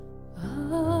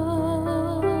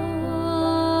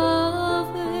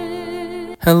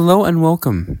Hello and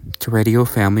welcome to Radio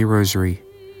Family Rosary.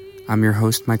 I'm your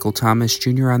host, Michael Thomas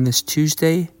Jr. on this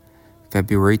Tuesday,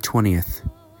 February 20th.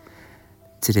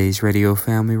 Today's Radio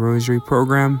Family Rosary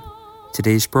program,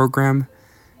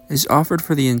 is offered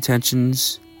for the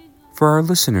intentions for our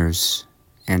listeners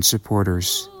and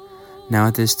supporters. Now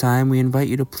at this time, we invite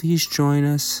you to please join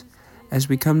us as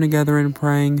we come together in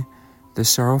praying the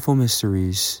sorrowful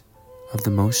mysteries of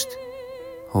the Most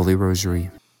Holy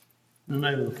Rosary. In the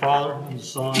name of the Father, and the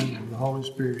Son, and the Holy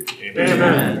Spirit.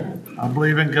 Amen. I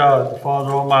believe in God, the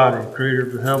Father Almighty, creator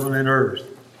of the heaven and earth,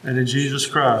 and in Jesus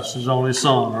Christ, his only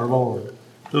Son, our Lord,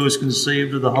 who was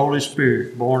conceived of the Holy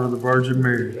Spirit, born of the Virgin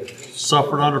Mary,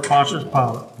 suffered under Pontius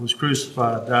Pilate, was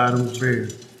crucified, died, and was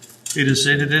buried. He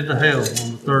descended into hell.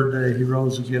 On the third day he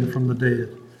rose again from the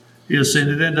dead. He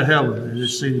ascended into heaven and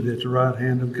is seated at the right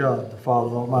hand of God, the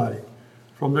Father Almighty.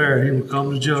 From there he will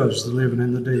come to judge the living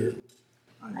and the dead.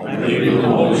 I believe in the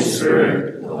Holy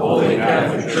Spirit, the Holy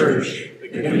Catholic Church, the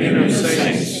communion of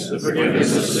saints, the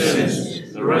forgiveness of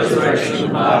sins, the resurrection of the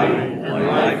body, and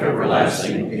life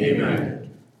everlasting.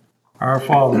 Amen. Our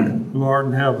Father, who art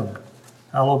in heaven,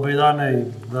 hallowed be thy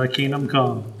name. Thy kingdom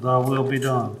come, thy will be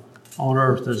done, on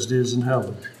earth as it is in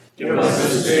heaven. Give us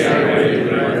this day our daily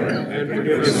bread, and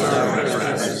forgive us our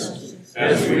trespasses,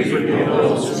 as we forgive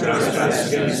those who trespass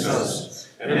against us.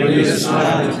 And lead us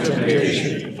not into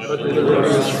temptation, but deliver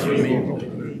us from evil.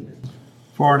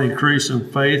 For an increase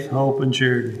in faith, hope, and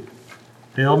charity.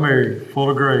 Hail Mary, full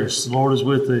of grace, the Lord is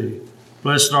with thee.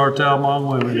 Blessed art thou among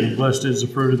women, and blessed is the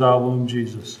fruit of thy womb,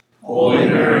 Jesus. Holy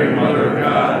Mary, Mother of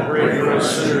God, pray for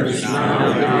us sinners, now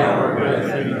and at the hour of our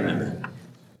death. Amen.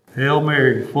 Hail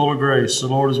Mary, full of grace, the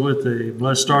Lord is with thee.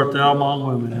 Blessed art thou among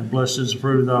women, and blessed is the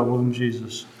fruit of thy womb,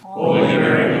 Jesus. Holy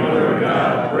Mary, Mother of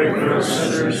God, pray for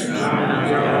us sinners, now and at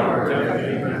the hour of our death.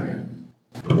 Amen.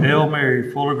 Hail Mary,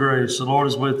 full of grace, the Lord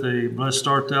is with thee. Blessed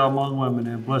art thou among women,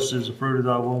 and blessed is the fruit of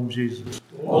thy womb, Jesus.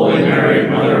 Holy Mary,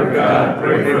 Mother of God,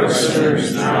 pray for us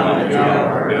sinners, now and at the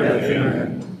hour of our death.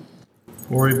 Amen.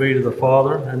 Glory be to the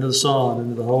Father, and to the Son,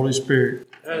 and to the Holy Spirit.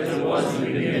 As it was in the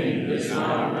beginning, is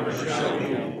now, and ever shall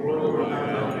be, world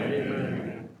without end.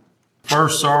 Amen.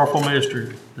 First sorrowful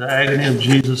mystery, the agony of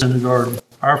Jesus in the garden.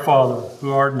 Our Father,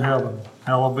 who art in heaven,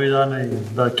 hallowed be thy name.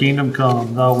 Thy kingdom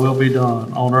come, thy will be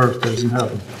done, on earth as in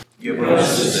heaven. Give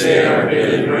us this day our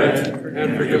daily bread,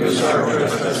 and forgive us our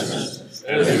trespasses,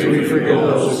 as we forgive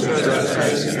those who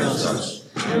trespass against us.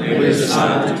 And lead us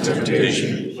not into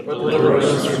temptation, but deliver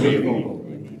us from evil.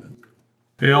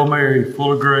 Hail Mary,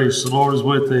 full of grace, the Lord is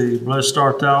with thee. Blessed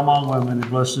art thou among women, and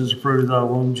blessed is the fruit of thy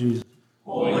womb, Jesus.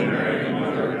 Holy Mary,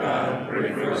 Mother of God,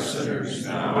 pray for us sinners,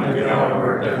 now and at the hour of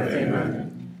our death. Amen.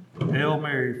 Hail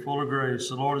Mary, full of grace,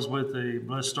 the Lord is with thee.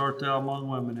 Blessed art thou among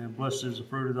women, and blessed is the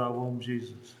fruit of thy womb,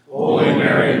 Jesus. Holy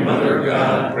Mary, Mother of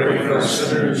God, pray for us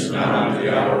sinners, now and at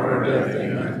the hour of our death.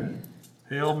 Amen.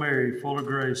 Hail Mary, full of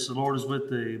grace, the Lord is with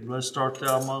thee. Blessed art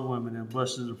thou among women, and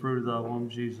blessed is the fruit of thy womb,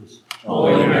 Jesus.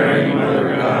 Holy Mary,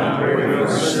 Mother of God, pray for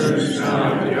us sinners,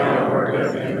 now and at the hour of our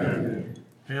death. Amen.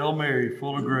 Hail Mary,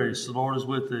 full of grace, the Lord is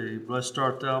with thee. Blessed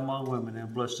art thou among women,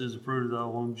 and blessed is the fruit of thy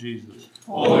womb, Jesus.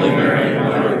 Holy Mary,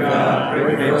 Mother of God,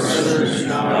 pray for us sinners,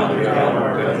 now and at the hour of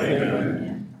our death.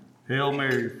 Amen. Hail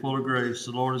Mary, full of grace,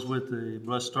 the Lord is with thee.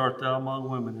 Blessed art thou among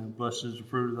women, and blessed is the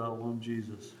fruit of thy womb,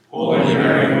 Jesus. Holy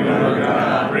Mary, Mother of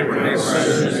God, pray for us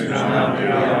sinners, now and at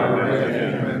the hour of our death.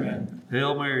 Amen.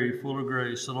 Hail Mary, full of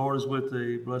grace, the Lord is with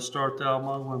thee. Blessed art thou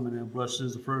among women, and blessed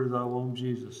is the fruit of thy womb,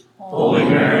 Jesus. Holy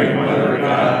Mary, Mother of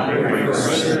God, pray for us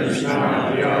sinners, now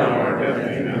and at the hour of our death.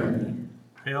 Amen.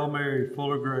 Hail Mary,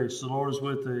 full of grace, the Lord is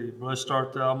with thee. Blessed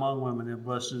art thou among women, and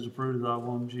blessed is the fruit of thy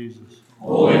womb, Jesus.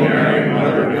 Holy Mary,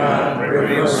 Mother of God,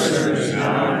 pray for us sinners,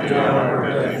 now and at the hour of our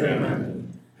death.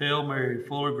 Amen. Hail Mary,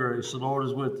 full of grace, the Lord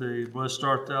is with thee. Blessed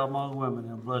art thou among women,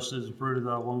 and blessed is the fruit of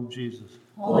thy womb, Jesus.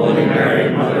 Holy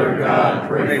Mary, Mother of God,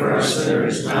 pray for us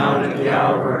sinners, now and at the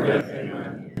hour of our death.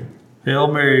 Amen.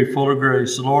 Hail Mary, full of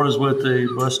grace, the Lord is with thee.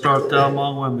 Blessed art thou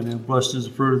among women, and blessed is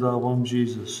the fruit of thy womb,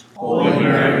 Jesus. Holy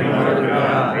Mary, Mother of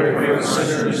God, pray for us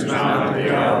sinners, now and at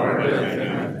the hour of our death.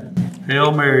 Amen.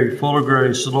 Hail Mary, full of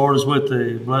grace, the Lord is with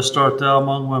thee. Blessed art thou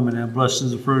among women, and blessed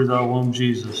is the fruit of thy womb,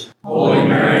 Jesus. Holy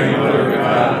Mary, Mother of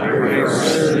God, pray for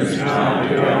us sinners, now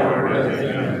and at the hour of our death.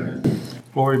 Amen.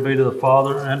 Glory be to the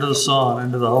Father, and to the Son,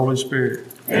 and to the Holy Spirit.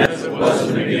 As it was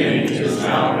in the beginning, is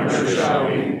now, and ever shall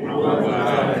be, world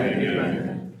without end.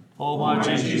 Amen. O my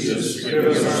Jesus, forgive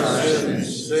us our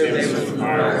sins, save us from the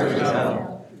fires of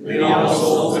hell. Lead all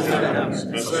souls to heaven,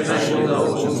 especially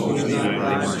those who need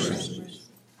thy mercy.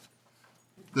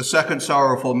 The second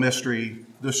sorrowful mystery,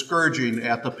 the scourging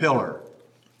at the pillar.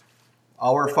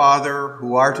 Our Father,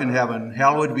 who art in heaven,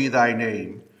 hallowed be thy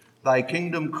name. Thy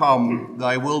kingdom come,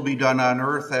 thy will be done on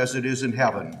earth as it is in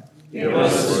heaven. Give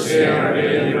us this day our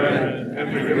daily bread,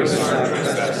 and forgive us our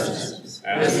trespasses,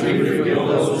 as we forgive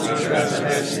those who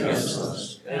trespass against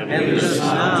us. And lead us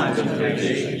not into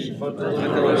temptation, but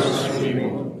deliver us from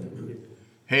evil.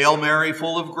 Hail Mary,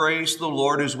 full of grace, the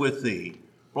Lord is with thee.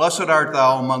 Blessed art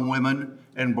thou among women,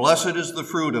 and blessed is the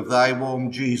fruit of thy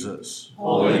womb, Jesus.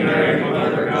 Holy Mary,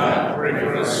 Mother of God, pray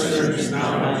for us sinners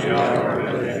now and at the hour of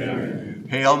our death. Amen.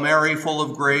 Hail Mary, full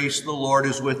of grace, the Lord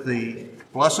is with thee.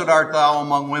 Blessed art thou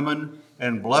among women,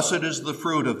 and blessed is the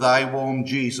fruit of thy womb,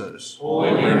 Jesus.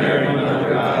 Holy Mary, Mother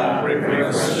of God, pray for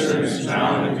us sinners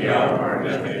now and at the hour of our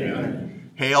death.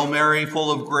 Amen. Hail Mary,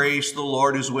 full of grace, the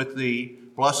Lord is with thee.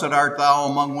 Blessed art thou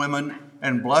among women,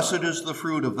 and blessed is the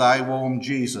fruit of thy womb,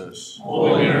 Jesus.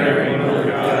 Holy Mary, Mother of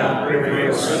God, pray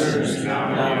for us sinners now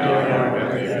and at the hour of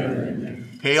our death.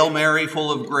 Amen. Hail Mary,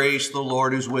 full of grace, the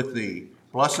Lord is with thee.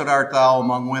 Blessed art thou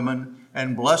among women,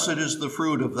 and blessed is the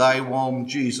fruit of thy womb,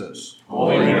 Jesus.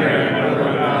 Holy Mary, Mother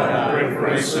of God, pray for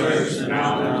us sinners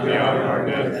now and at the hour of our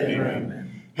death.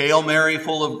 Amen. Hail Mary,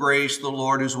 full of grace, the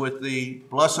Lord is with thee.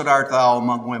 Blessed art thou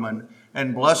among women,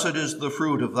 and blessed is the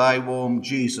fruit of thy womb,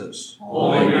 Jesus.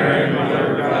 Holy Mary,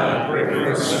 Mother of God, pray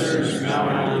for us sinners now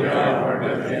and at the hour of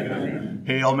our death. Amen.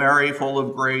 Hail Mary, full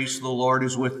of grace, the Lord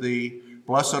is with thee.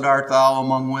 Blessed art thou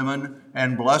among women,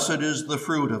 and blessed is the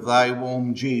fruit of thy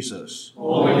womb, Jesus.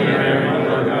 Holy Mary,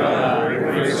 Mother of God,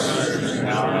 pray for us sinners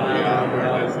now and at the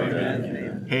hour of our death.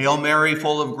 Amen. Hail Mary,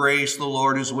 full of grace, the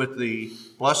Lord is with thee.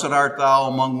 Blessed art thou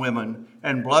among women,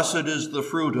 and blessed is the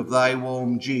fruit of thy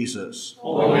womb, Jesus.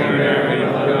 Holy Mary,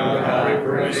 Mother of God,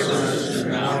 pray for us sinners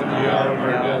now and at the hour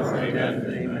of our death.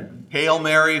 Amen. Hail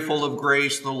Mary, full of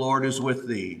grace, the Lord is with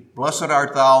thee. Blessed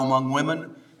art thou among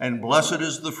women, and blessed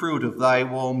is the fruit of thy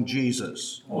womb,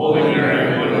 Jesus. Holy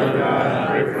Mary, Mother of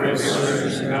God, pray for us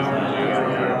sinners now and at the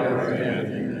hour of our death.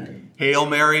 Amen. Hail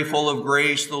Mary, full of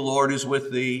grace, the Lord is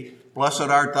with thee. Blessed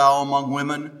art thou among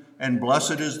women, and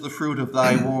blessed is the fruit of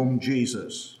thy womb,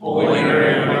 Jesus. Holy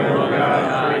Mary, Mother of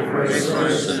God, pray for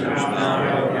us sinners now and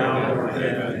at the hour of our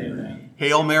death. Amen.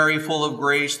 Hail Mary, full of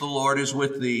grace, the Lord is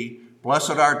with thee.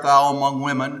 Blessed art thou among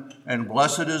women, and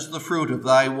blessed is the fruit of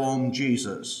thy womb,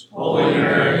 Jesus. Holy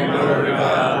Mary, Mother of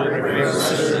God, pray for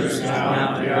us sinners now and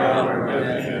at the hour of our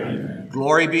death. Amen.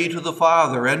 Glory be to the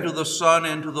Father, and to the Son,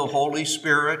 and to the Holy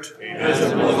Spirit. As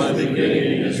it was in the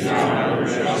beginning, is now, and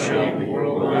ever shall be,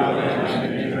 world without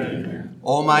end. Amen.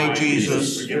 O my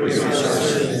Jesus, forgive us our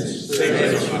sins,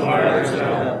 save us from the fire of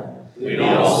hell. Lead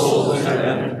all souls to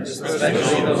heaven,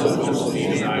 especially those who most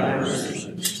need thy mercy.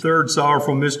 Third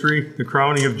sorrowful mystery, the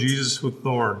crowning of Jesus with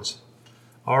thorns.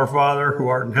 Our Father, who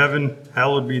art in heaven,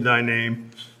 hallowed be thy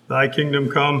name. Thy kingdom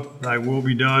come, thy will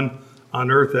be done, on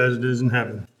earth as it is in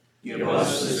heaven. Give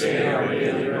us this day our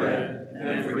daily bread,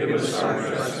 and forgive us our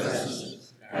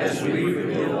trespasses, as we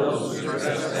forgive those who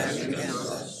trespass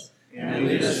against us. And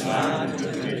lead us not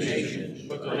into temptation,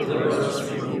 but deliver us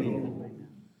from evil.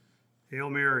 Hail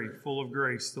Mary, full of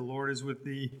grace, the Lord is with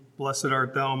thee. Blessed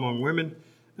art thou among women,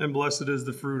 and blessed is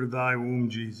the fruit of thy womb,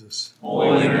 Jesus.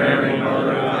 Holy Mary,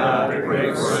 Mother of God,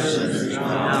 pray for us sinners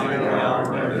now and at the hour of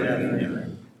our death.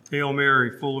 Amen. Hail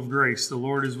Mary, full of grace, the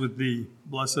Lord is with thee.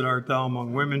 Blessed art thou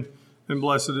among women, and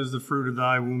blessed is the fruit of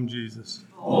thy womb, Jesus.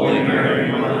 Holy Mary,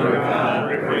 Mother of God,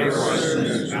 pray for us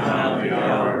sinners now and at the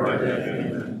hour of our death.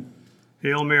 Amen.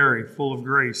 Hail Mary, full of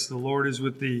grace, the Lord is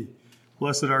with thee.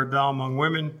 Blessed art thou among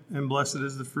women, and blessed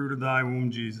is the fruit of thy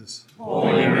womb, Jesus.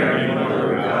 Holy Mary,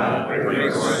 Mother of God, pray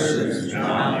for us sinners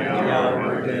now and at the hour of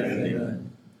our death.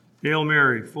 Amen. Hail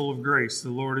Mary, full of grace, the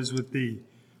Lord is with thee.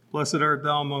 Blessed art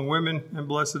thou among women, and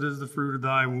blessed is the fruit of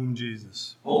thy womb,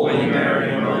 Jesus. Holy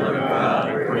Mary, Mother of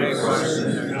God, pray for us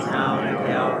sinners now and at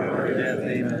the hour of our death.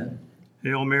 Amen.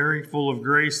 Hail Mary, full of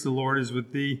grace, the Lord is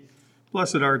with thee.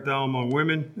 Blessed art thou among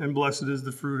women, and blessed is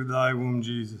the fruit of thy womb,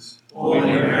 Jesus. Holy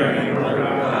Mary, Mother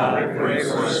of God, pray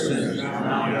for us sinners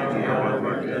now and at the hour of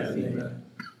our death. Amen.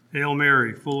 Hail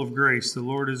Mary, full of grace, the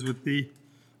Lord is with thee.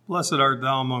 Blessed art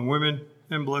thou among women,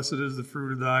 and blessed is the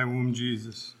fruit of thy womb,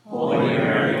 Jesus. Holy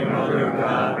Mary, Mother of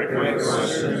God, pray for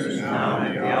us sinners now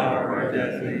and at the hour of our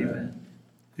death. Amen.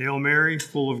 Hail Mary,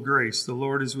 full of grace, the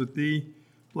Lord is with thee.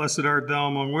 Blessed art thou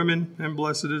among women, and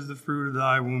blessed is the fruit of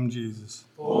thy womb, Jesus.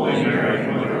 Holy Mary,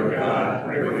 Mother of God,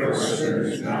 pray for us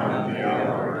sinners now and at the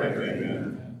hour of our death.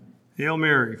 Amen. Hail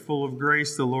Mary, full of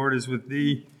grace, the Lord is with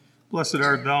thee. Blessed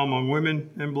art thou among women,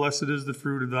 and blessed is the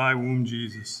fruit of thy womb,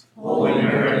 Jesus. Holy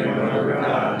Mary, Mother of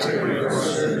God, pray for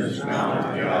us sinners now and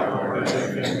at the hour of our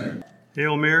death. Amen.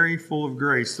 Hail Mary, full of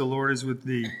grace, the Lord is with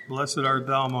thee. Blessed art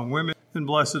thou among women, and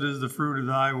blessed is the fruit of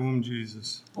thy womb,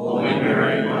 Jesus. Holy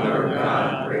Mary, Mother of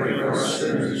God, pray for us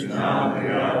sinners now and at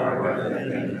the hour of our death.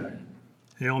 Amen.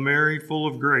 Hail Mary, full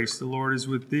of grace, the Lord is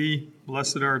with thee.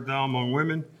 Blessed art thou among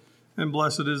women, and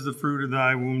blessed is the fruit of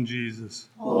thy womb, Jesus.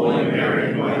 Holy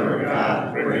Mary, Mother of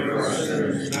God, pray for us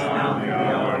sinners now and at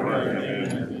the hour of our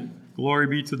death. Amen. Glory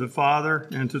be to the Father,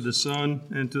 and to the Son,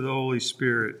 and to the Holy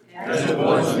Spirit. As it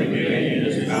was in the beginning,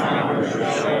 is now, and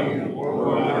ever shall be,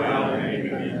 world without end.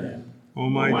 Amen. O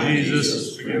my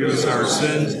Jesus, forgive us our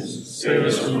sins, save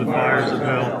us from the fires of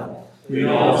hell. Lead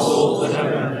all souls to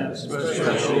heaven,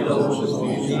 especially those who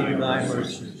need thy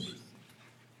mercy.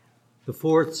 The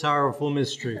fourth sorrowful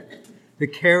mystery, the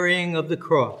carrying of the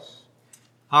cross.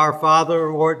 Our Father,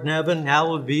 who art in heaven,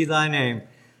 hallowed be thy name.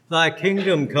 Thy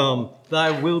kingdom come,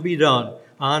 thy will be done,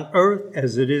 on earth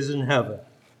as it is in heaven.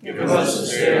 Give us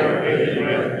this day our daily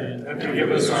bread, and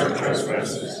forgive us our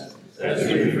trespasses, as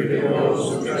we forgive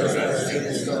those who trespass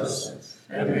against us.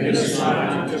 And lead us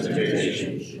not into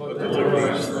temptation, but deliver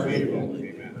us from evil.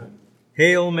 Amen.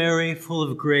 Hail Mary, full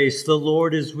of grace, the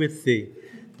Lord is with thee.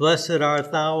 Blessed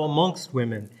art thou amongst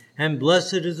women, and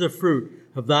blessed is the fruit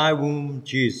of thy womb,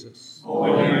 Jesus.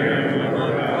 Holy Mary,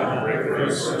 Mother of God, pray for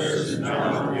us sinners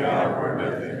now and at the hour of our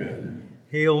death. Amen.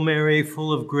 Hail Mary,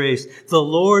 full of grace, the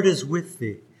Lord is with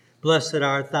thee. Blessed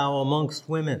art thou amongst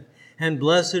women, and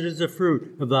blessed is the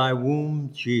fruit of thy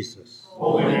womb, Jesus.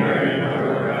 Holy Mary,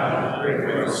 Mother of God, pray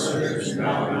for us sinners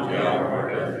now and at the hour of our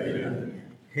death. Amen.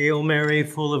 Hail Mary,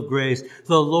 full of grace,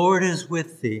 the Lord is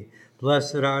with thee.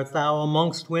 Blessed art thou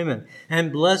amongst women,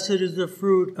 and blessed is the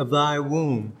fruit of thy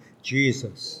womb,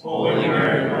 Jesus. Holy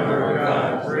Mary, Mother of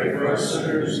God, pray for us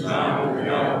sinners now and at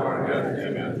the hour of our death.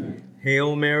 Amen.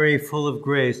 Hail Mary, full of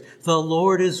grace, the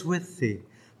Lord is with thee.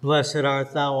 Blessed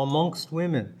art thou amongst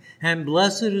women, and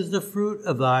blessed is the fruit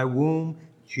of thy womb,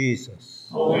 Jesus.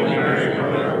 Holy Mary,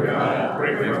 Mother of God,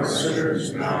 pray for us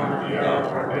sinners now and at the hour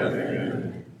of our death.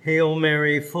 Amen. Hail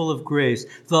Mary, full of grace,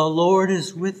 the Lord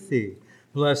is with thee.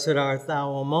 Blessed art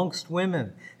thou amongst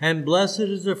women, and blessed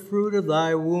is the fruit of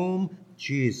thy womb,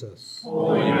 Jesus.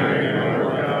 Holy Mary, Mother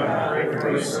of God, pray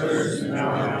for us sinners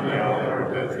now and at the hour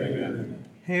of our death. Amen.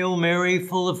 Hail Mary,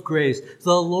 full of grace,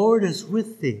 the Lord is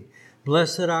with thee.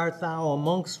 Blessed art thou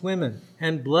amongst women,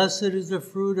 and blessed is the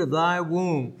fruit of thy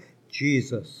womb,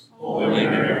 Jesus. Holy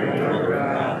Mary, Mother of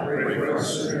God, pray for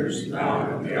us sinners now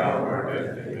and at the hour of our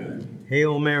death. Amen.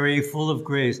 Hail Mary, full of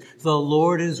grace, the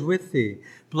Lord is with thee.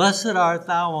 Blessed art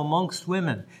thou amongst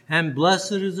women, and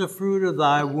blessed is the fruit of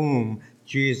thy womb,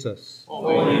 Jesus.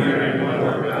 Holy Mary,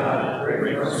 Mother of God,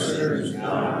 pray for us sinners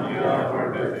now and at the hour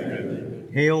of our death. Amen.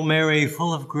 Hail Mary,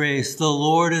 full of grace, the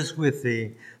Lord is with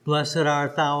thee. Blessed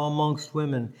art thou amongst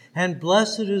women, and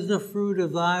blessed is the fruit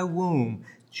of thy womb,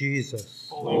 Jesus.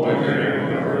 Holy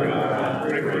Mary, Mother of God,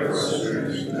 pray for us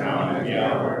sinners now and at the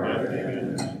hour of our death.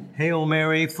 Amen. Hail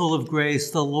Mary, full of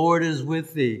grace, the Lord is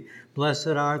with thee. Blessed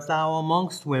art thou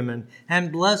amongst women,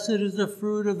 and blessed is the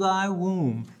fruit of thy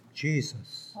womb,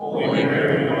 Jesus. Holy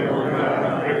Mary, Mother of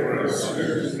God, pray for us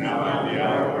sinners now and at the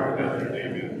hour of our death.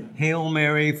 Amen. Hail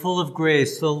Mary, full of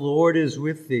grace, the Lord is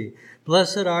with thee.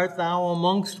 Blessed art thou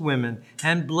amongst women,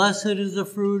 and blessed is the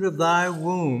fruit of thy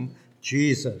womb,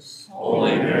 Jesus.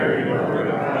 Holy Mary, Mother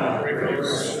of God, pray for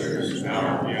us sinners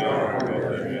now and at the hour of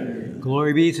our death. Amen.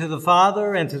 Glory be to the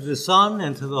Father, and to the Son,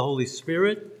 and to the Holy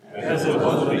Spirit. As it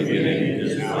was in the beginning,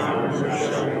 is now, and ever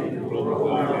shall be, world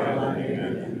without end.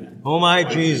 Amen. O my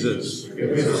Jesus,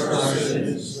 Forgive us our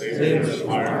sins, save us from the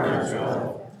fire of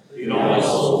hell. Lead all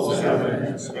souls to heaven,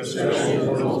 especially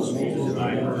those who need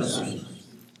thy mercy.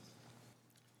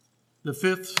 The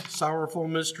fifth sorrowful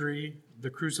mystery, the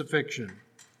crucifixion.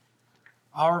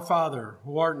 Our Father,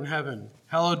 who art in heaven,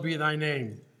 hallowed be thy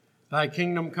name. Thy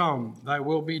kingdom come, thy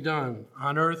will be done,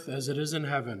 on earth as it is in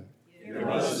heaven. Give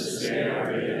us this day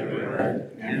our daily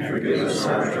bread, and forgive us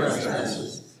our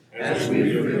trespasses, as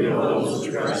we forgive those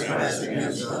who trespass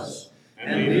against us.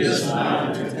 And lead us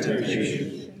not into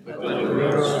temptation, but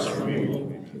deliver us from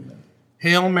evil.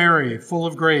 Hail Mary, full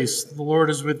of grace, the Lord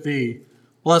is with thee.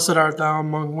 Blessed art thou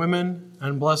among women,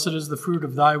 and blessed is the fruit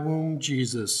of thy womb,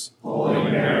 Jesus. Holy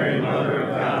Mary, Mother of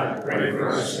God, pray for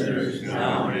us sinners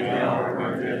now and at the hour of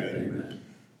our death. Amen.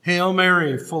 Hail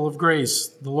Mary, full of grace,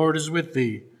 the Lord is with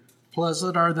thee.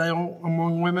 Blessed art thou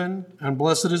among women, and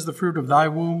blessed is the fruit of thy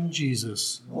womb,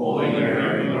 Jesus. Holy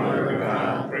Mary, Mother of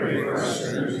God, pray for us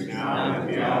sinners now and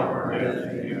at the hour of our death.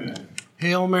 Amen.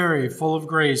 Hail Mary, full of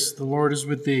grace, the Lord is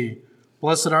with thee.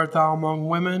 Blessed art thou among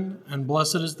women, and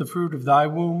blessed is the fruit of thy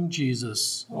womb,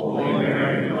 Jesus. Holy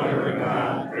Mary, Mother of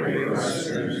God, pray for us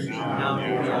sinners now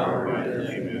and at the hour of our death.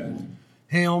 Amen.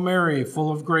 Hail Mary,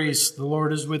 full of grace, the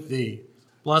Lord is with thee.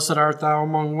 Blessed art thou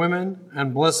among women,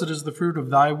 and blessed is the fruit of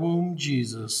thy womb,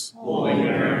 Jesus. Holy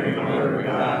Mary, Mother of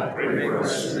God, pray for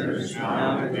us sinners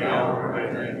now and at the hour of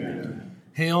our death. Amen.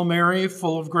 Hail Mary,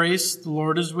 full of grace, the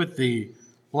Lord is with thee.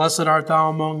 Blessed art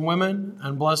thou among women,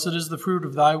 and blessed is the fruit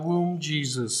of thy womb,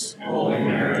 Jesus. Holy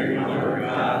Mary, Mother of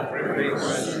God, pray for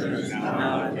us sinners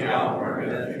now and at the hour of our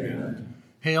death. Amen.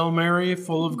 Hail Mary,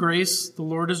 full of grace, the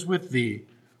Lord is with thee.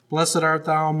 Blessed art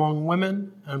thou among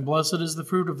women, and blessed is the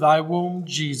fruit of thy womb,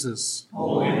 Jesus.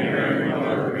 Holy Mary,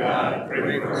 Mother of God,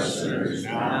 pray for us sinners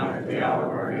now and at the hour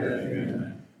of our death.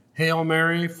 Amen. Hail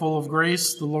Mary, full of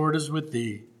grace, the Lord is with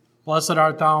thee. Blessed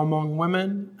art thou among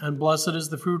women, and blessed is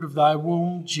the fruit of thy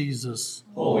womb, Jesus.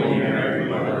 Holy Mary,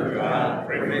 Mother of God,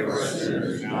 pray for us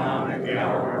sinners now and at the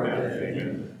hour of our death.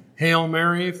 Amen. Hail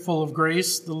Mary, full of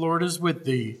grace, the Lord is with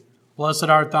thee. Blessed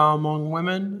art thou among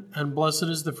women, and blessed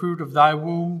is the fruit of thy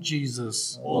womb,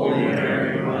 Jesus. Holy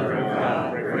Mary, Mother of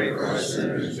God, pray for us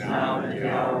sinners now and at the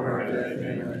hour of our death.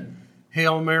 Amen.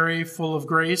 Hail Mary, full of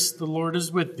grace, the Lord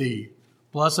is with thee.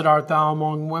 Blessed art thou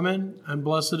among women, and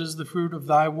blessed is the fruit of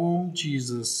thy womb,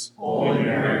 Jesus. Holy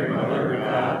Mary, Mother of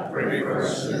God, pray for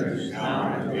us sinners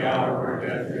now and at the hour of our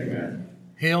death. Amen.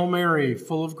 Hail Mary,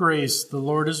 full of grace, the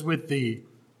Lord is with thee.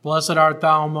 Blessed art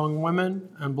thou among women,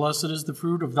 and blessed is the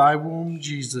fruit of thy womb,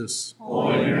 Jesus.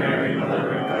 Holy Mary,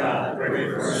 Mother of God,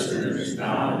 pray for us sinners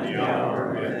now and at the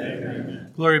hour of our death.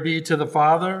 Amen. Glory be to the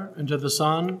Father, and to the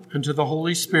Son, and to the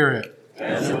Holy Spirit.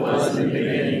 As it was in the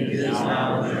beginning, is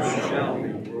now, and ever shall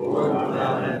be, world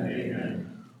without end.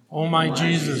 Amen. O my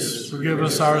Jesus, forgive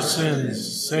us our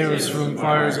sins, save us from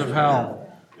fires of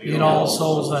hell, lead all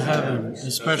souls to heaven,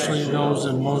 especially those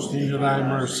in most need of thy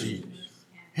mercy.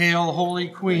 Hail, Holy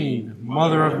Queen,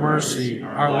 Mother of mercy,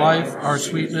 our life, our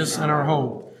sweetness, and our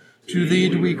hope. To thee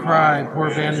do we cry, poor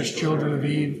banished children of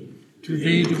Eve. To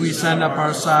thee do we send up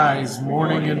our sighs,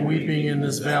 mourning and weeping in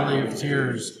this valley of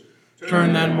tears.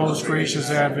 Turn then, most gracious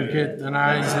advocate, thine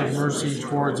eyes of mercy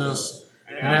towards us,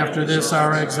 and after this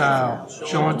our exile,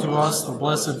 show unto us the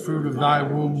blessed fruit of thy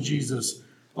womb, Jesus.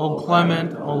 O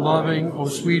clement, O loving, O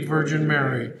sweet Virgin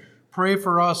Mary, pray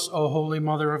for us, O Holy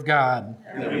Mother of God.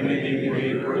 That we may be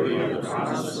made worthy of the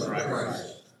promises of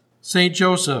Christ. Saint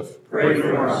Joseph, Pray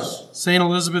for us. Saint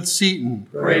Elizabeth Seton,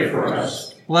 Pray for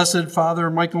us. Blessed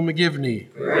Father Michael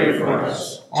McGivney, Pray for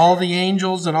us. all the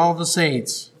angels and all the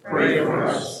saints, Pray for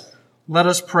us. let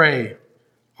us pray.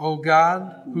 O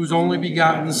God, whose only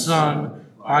begotten Son,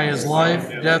 by his life,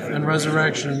 death, and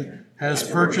resurrection, has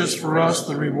purchased for us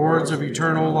the rewards of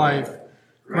eternal life,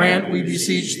 grant, we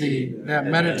beseech thee, that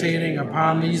meditating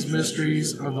upon these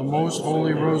mysteries of the most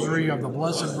holy rosary of the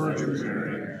Blessed Virgin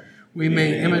Mary, we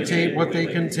may imitate what they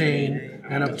contain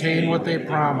and obtain what they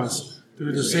promise,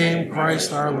 through the same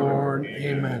Christ our Lord.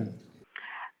 Amen.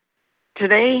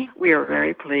 Today, we are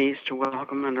very pleased to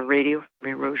welcome on the Radio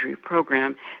Free Rosary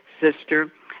program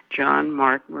Sister John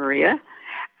Mark Maria,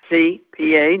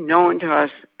 CPA, known to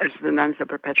us as the Nuns of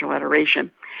Perpetual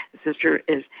Adoration. The sister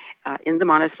is in the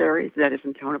monastery that is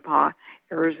in Tonopah,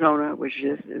 Arizona, which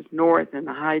is north in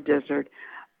the high desert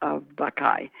of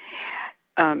Buckeye.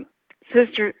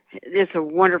 Sister, it's a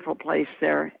wonderful place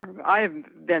there. I've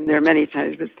been there many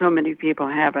times, but so many people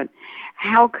haven't.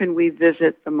 How can we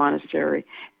visit the monastery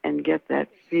and get that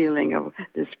feeling of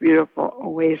this beautiful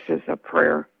oasis of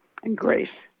prayer and grace?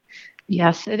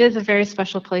 Yes, it is a very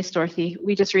special place, Dorothy.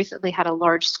 We just recently had a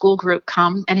large school group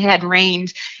come, and it had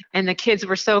rained, and the kids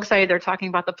were so excited. They're talking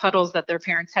about the puddles that their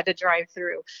parents had to drive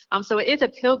through. So it is a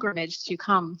pilgrimage to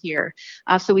come here.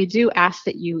 So we do ask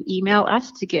that you email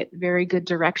us to get very good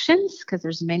directions, because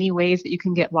there's many ways that you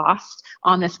can get lost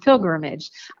on this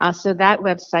pilgrimage. So that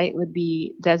website would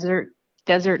be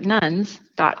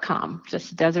desertnuns.com,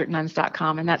 just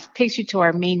desertnuns.com, and that takes you to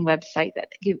our main website that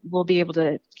will be able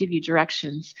to give you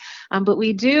directions. But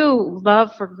we do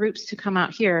love for groups to come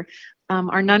out here.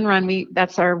 Our nun run,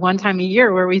 that's our one time a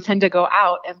year where we tend to go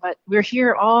out, but we're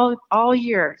here all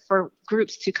year for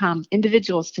groups to come,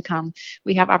 individuals to come.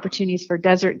 We have opportunities for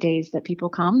desert days that people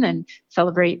come and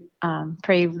celebrate,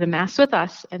 pray the Mass with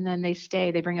us, and then they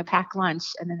stay, they bring a packed lunch,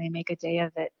 and then they make a day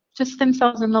of it just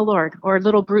themselves and the Lord, or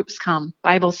little groups come,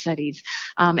 Bible studies.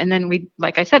 And then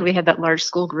like I said, we had that large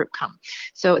school group come.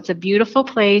 So it's a beautiful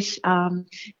place.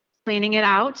 Planning it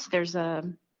out, there's a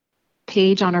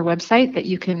page on our website that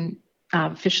you can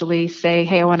officially say,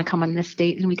 hey, I want to come on this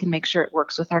date, and we can make sure it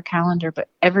works with our calendar. But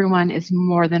everyone is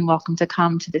more than welcome to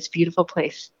come to this beautiful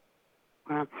place.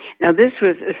 Wow. Now, this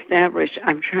was established,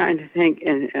 I'm trying to think,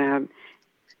 in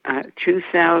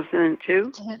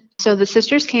 2002? So the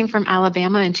sisters came from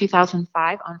Alabama in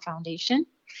 2005 on foundation,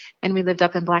 and we lived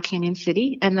up in Black Canyon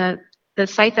City. And the the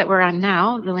site that we're on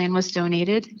now, the land was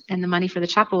donated and the money for the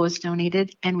chapel was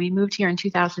donated. And we moved here in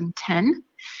 2010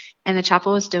 and the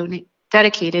chapel was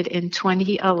dedicated in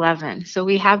 2011. So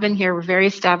we have been here. We're very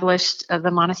established.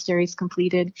 The monastery is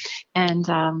completed. And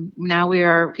now we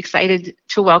are excited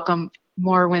to welcome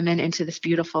more women into this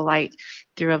beautiful light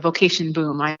through a vocation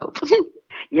boom, I hope.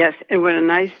 Yes, and what a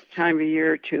nice time of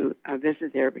year to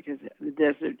visit there, because the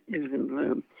desert is in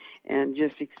bloom, and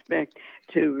just expect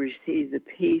to receive the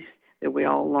peace that we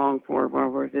all long for while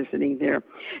we're visiting there.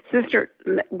 Sister,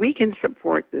 we can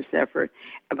support this effort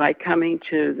by coming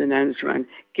to the Nuns Run.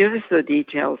 Give us the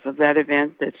details of that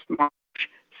event that's March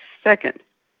 2nd.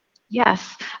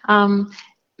 Yes.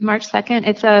 March 2nd,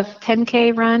 it's a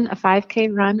 10K run, a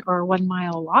 5K run, or a 1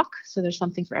 mile walk. So there's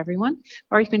something for everyone.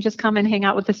 Or you can just come and hang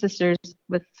out with the sisters,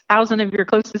 with 1,000 of your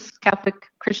closest Catholic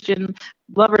Christian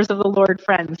lovers of the Lord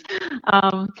friends.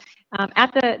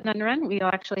 At the Nun Run, we'll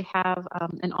actually have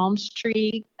an alms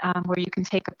tree where you can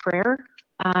take a prayer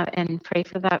and pray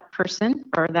for that person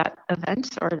or that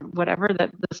event or whatever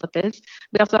the slip is.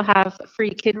 We also have a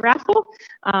free kid raffle,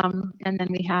 and then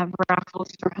we have raffles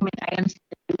for how many items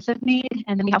kids have made,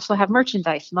 and then we also have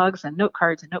merchandise, mugs and note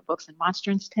cards and notebooks and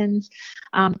monstrance pins.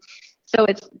 So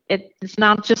it's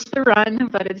not just the run,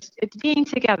 but it's being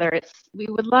together. We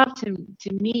would love to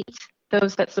meet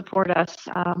those that support us.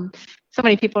 So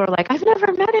many people are like, I've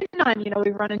never met a nun.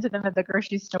 We've run into them at the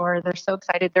grocery store. They're so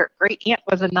excited. Their great aunt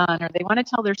was a nun, or they want to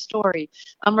tell their story,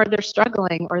 or they're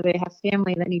struggling, or they have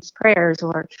family that needs prayers,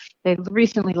 or they've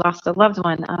recently lost a loved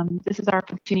one. This is our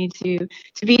opportunity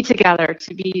to be together,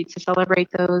 to celebrate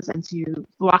those, and to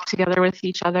walk together with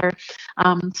each other.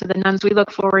 So the nuns, we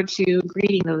look forward to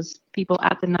greeting those people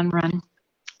at the Nun Run.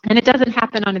 And it doesn't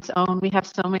happen on its own. We have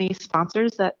so many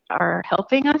sponsors that are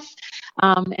helping us.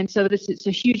 And so this is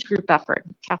a huge group effort.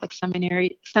 Catholic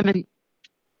cemeteries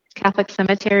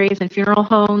and funeral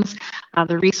homes,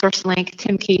 the Resource Link,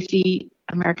 Tim Casey,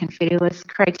 American Fatalist,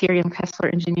 Criterium Kessler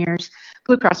Engineers,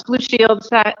 Blue Cross Blue Shield,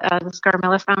 the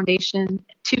Scarmella Foundation,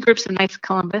 2 groups of Knights of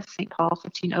Columbus, St. Paul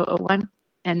 15001,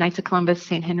 and Knights of Columbus,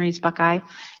 St. Henry's Buckeye,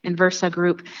 and Versa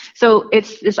Group. So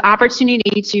it's this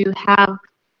opportunity to have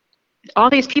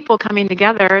all these people coming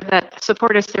together that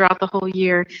support us throughout the whole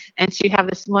year, and to have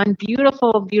this one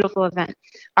beautiful, beautiful event.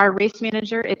 Our race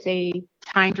manager, it's a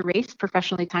timed race,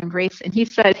 professionally timed race, and he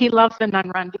said he loves the Nun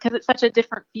Run because it's such a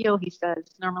different feel. He says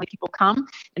normally people come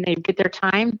and they get their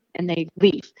time and they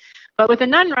leave, but with the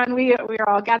Nun Run, we are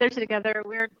all gathered together.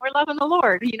 We're loving the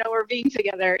Lord, we're being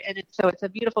together, and it's a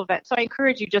beautiful event. So I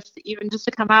encourage you just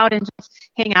to come out and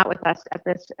just hang out with us at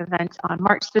this event on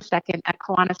March the 2nd at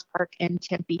Kiwanis Park in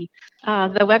Tempe.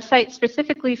 The website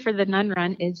specifically for the Nun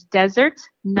Run is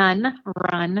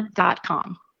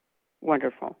desertnunrun.com.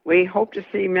 Wonderful. We hope to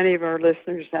see many of our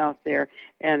listeners out there,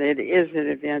 and it is an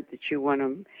event that you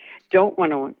don't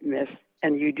want to miss,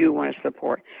 and you do want to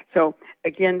support. So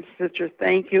again, sister,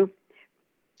 thank you.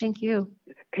 Thank you.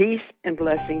 Peace and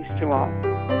blessings to all.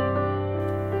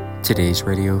 Today's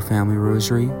Radio Family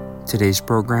Rosary, today's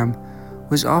program,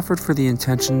 was offered for the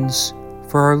intentions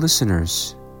for our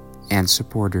listeners and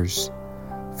supporters.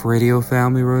 For Radio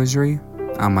Family Rosary,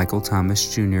 I'm Michael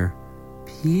Thomas Jr.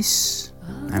 Peace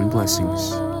and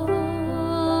blessings.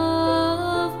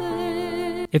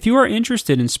 If you are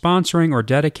interested in sponsoring or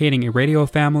dedicating a Radio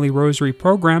Family Rosary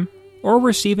program, or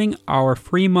receiving our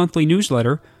free monthly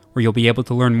newsletter, where you'll be able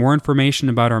to learn more information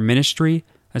about our ministry,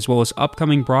 as well as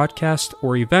upcoming broadcasts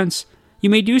or events, you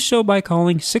may do so by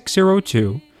calling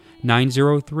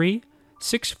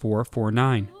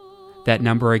 602-903-6449. That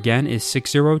number again is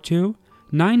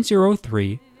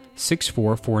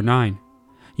 602-903-6449.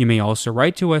 You may also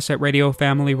write to us at Radio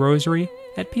Family Rosary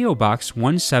at P.O. Box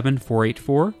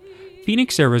 17484,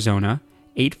 Phoenix, Arizona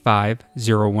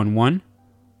 85011,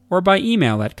 or by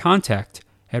email at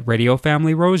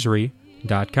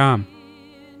contact@radiofamilyrosary.com.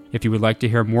 If you would like to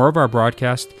hear more of our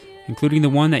broadcast, including the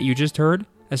one that you just heard,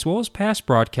 as well as past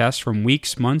broadcasts from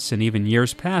weeks, months, and even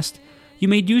years past, you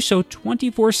may do so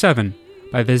 24/7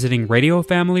 by visiting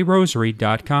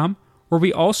radiofamilyrosary.com, where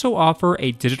we also offer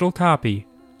a digital copy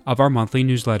of our monthly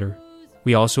newsletter.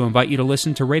 We also invite you to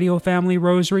listen to Radio Family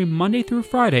Rosary Monday through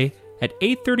Friday at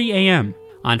 8:30 a.m.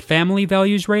 on Family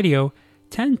Values Radio,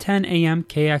 1010 a.m.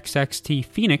 KXXT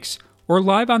Phoenix, or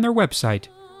live on their website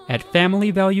at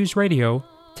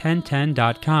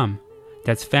familyvaluesradio1010.com.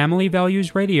 That's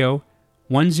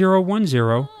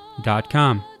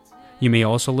familyvaluesradio1010.com. You may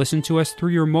also listen to us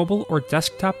through your mobile or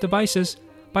desktop devices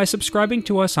by subscribing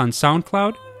to us on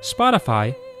SoundCloud,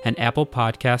 Spotify, and Apple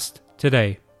Podcasts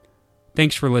today.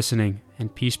 Thanks for listening,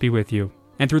 and peace be with you.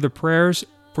 And through the prayers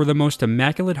for the most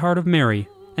Immaculate Heart of Mary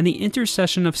and the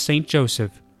intercession of Saint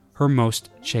Joseph, her most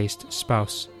chaste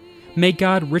spouse. May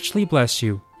God richly bless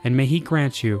you, and may he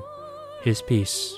grant you his peace.